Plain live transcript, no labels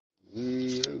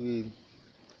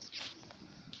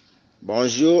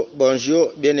Bonjour,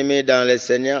 bonjour, bien-aimés dans le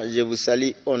Seigneur, je vous salue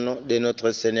au nom de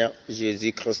notre Seigneur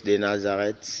Jésus-Christ de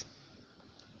Nazareth.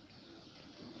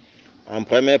 En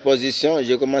première position,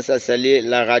 je commence à saluer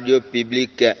la radio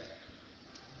publique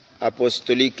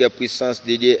apostolique Puissance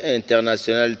de Dieu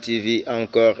International TV,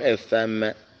 encore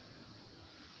FM,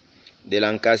 de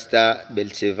Lancaster,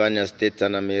 Pennsylvania State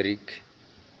en Amérique.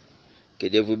 Que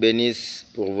Dieu vous bénisse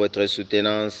pour votre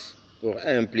soutenance, pour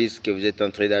un plus que vous êtes en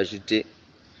train d'ajouter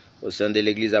au sein de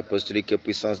l'Église apostolique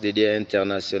Puissance de Dieu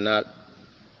International,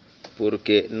 pour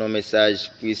que nos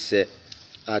messages puissent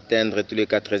atteindre tous les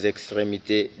quatre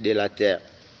extrémités de la terre.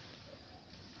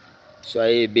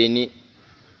 Soyez bénis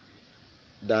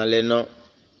dans le nom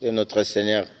de notre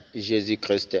Seigneur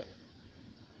Jésus-Christ.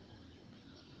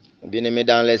 Bien-aimés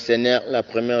dans le Seigneur, la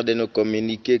première de nos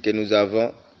communiqués que nous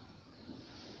avons,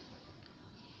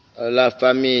 la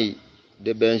famille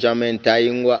de Benjamin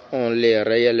Taïngwa ont le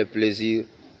réel plaisir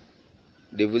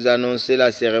de vous annoncer la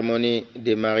cérémonie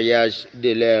de mariage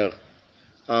de leur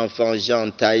enfant Jean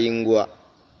Taïngwa.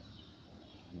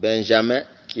 Benjamin,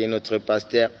 qui est notre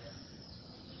pasteur,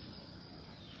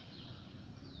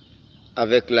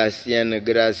 avec la sienne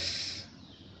Grâce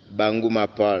Bangouma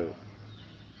Paul.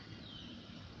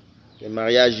 Le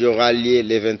mariage aura lieu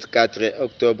le 24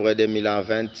 octobre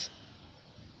 2020.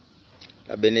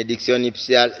 La bénédiction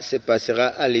nuptiale se passera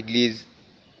à l'église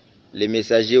Les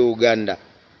Messagers Ouganda,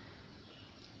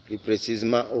 plus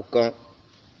précisément au camp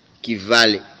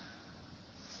Kivale.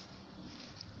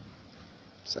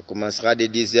 Ça commencera de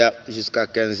 10h jusqu'à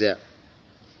 15h.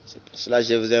 C'est pour cela que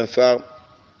je vous informe,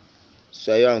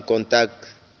 soyez en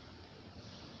contact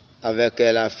avec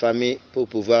la famille pour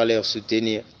pouvoir les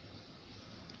soutenir,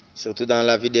 surtout dans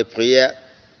la vie de prière.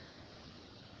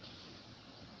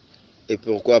 Et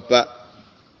pourquoi pas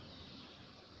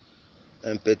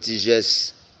un petit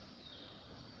geste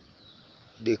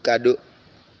de cadeau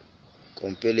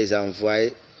qu'on peut les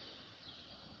envoyer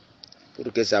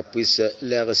pour que ça puisse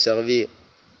leur servir.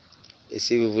 Et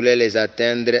si vous voulez les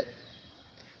atteindre,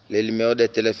 le numéro de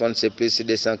téléphone c'est plus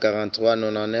 243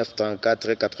 99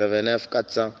 34 89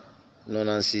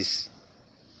 496.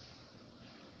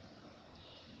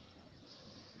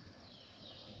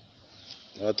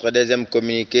 Notre deuxième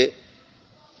communiqué,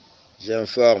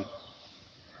 j'informe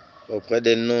auprès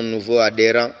de nos nouveaux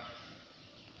adhérents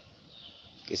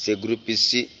que ce groupe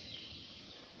ici,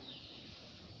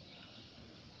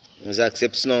 nous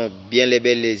acceptons bien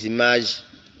les images,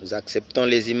 nous acceptons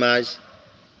les images.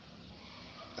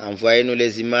 Envoyez-nous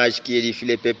les images qui édifient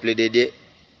le peuple de Dieu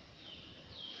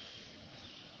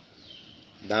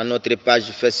dans notre page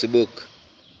Facebook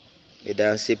et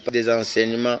dans ces pages des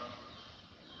enseignements.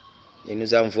 Ne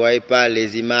nous envoyez pas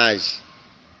les images.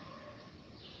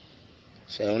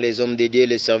 Soyons les hommes de Dieu,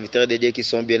 les serviteurs de Dieu qui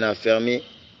sont bien affermis.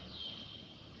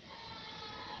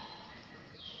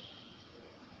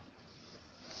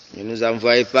 Ne nous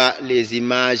envoyez pas les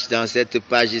images dans cette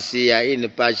page ici. Il y a une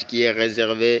page qui est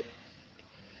réservée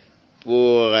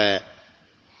pour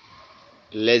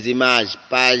les images,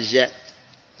 page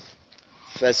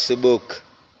Facebook.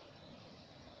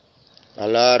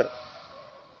 Alors,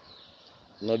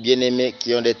 nos bien-aimés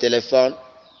qui ont des téléphones,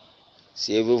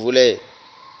 si vous voulez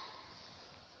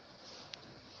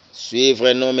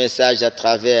suivre nos messages à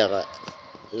travers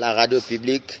la radio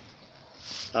publique,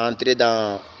 entrez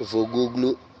dans vos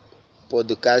Google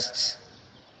Podcasts,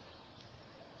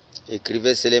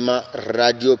 écrivez seulement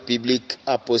Radio Publique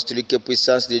Apostolique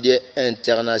Puissance de Dieu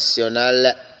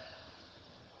International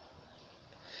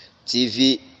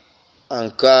TV,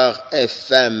 encore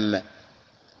FM.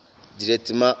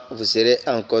 Directement, vous serez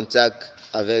en contact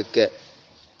avec,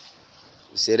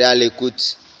 vous serez à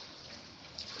l'écoute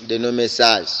de nos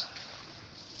messages.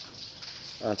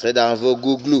 Entrez dans vos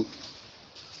Google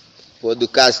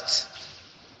Podcasts,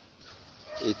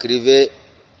 écrivez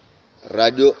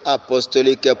Radio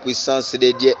Apostolique Puissance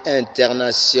de Dieu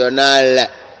International.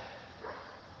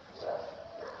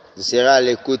 Vous serez à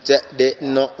l'écoute de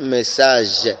nos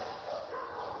messages.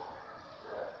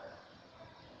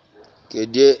 Que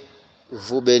Dieu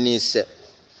vous bénisse.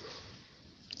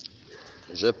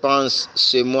 Je pense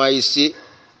ce mois ici,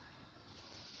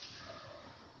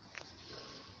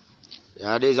 il y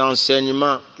a des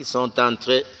enseignements qui sont en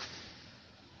train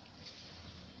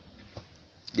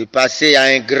de passer à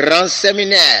un grand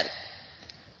séminaire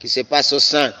qui se passe au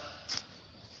sein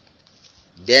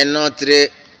de notre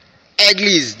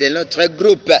église, de notre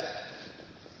groupe.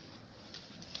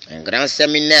 Un grand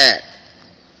séminaire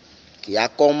qui a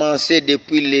commencé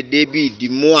depuis le début du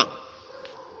mois.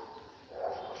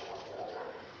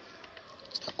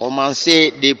 A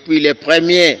commencé depuis le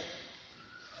premier.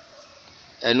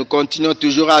 Et nous continuons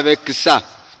toujours avec ça.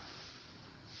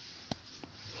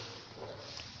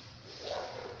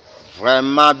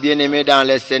 Vraiment, bien-aimés dans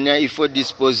le Seigneur, il faut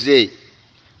disposer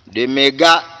de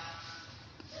méga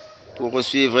pour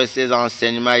suivre ces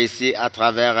enseignements ici à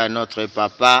travers notre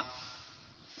papa,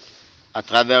 à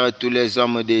travers tous les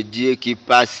hommes de Dieu qui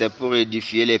passent pour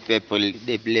édifier les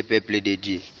peuples de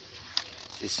Dieu.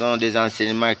 Ce sont des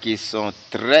enseignements qui sont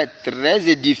très, très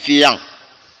édifiants.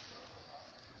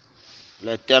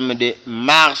 Le thème de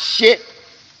marcher,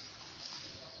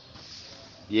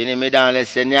 bien-aimé dans le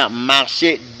Seigneur,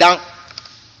 marcher dans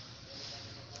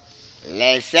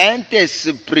le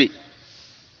Saint-Esprit.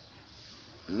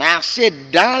 Marcher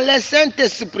dans le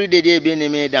Saint-Esprit de Dieu,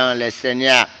 bien-aimé dans le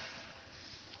Seigneur.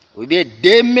 Ou bien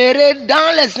demeurer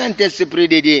dans le Saint-Esprit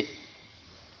de Dieu.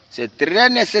 C'est très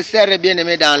nécessaire,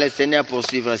 bien-aimé dans le Seigneur, pour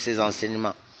suivre ces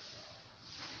enseignements.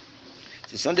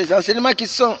 Ce sont des enseignements qui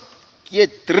sont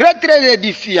très, très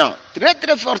édifiants, très,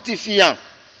 très fortifiants.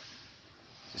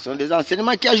 Ce sont des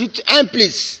enseignements qui ajoutent un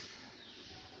plus.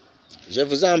 Je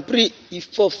vous en prie, il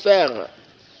faut faire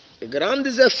de grands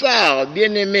efforts,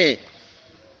 bien-aimés,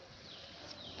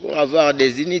 pour avoir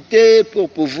des unités, pour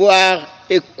pouvoir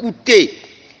écouter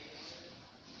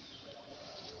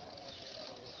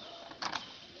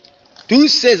tous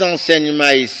ces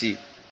enseignements ici.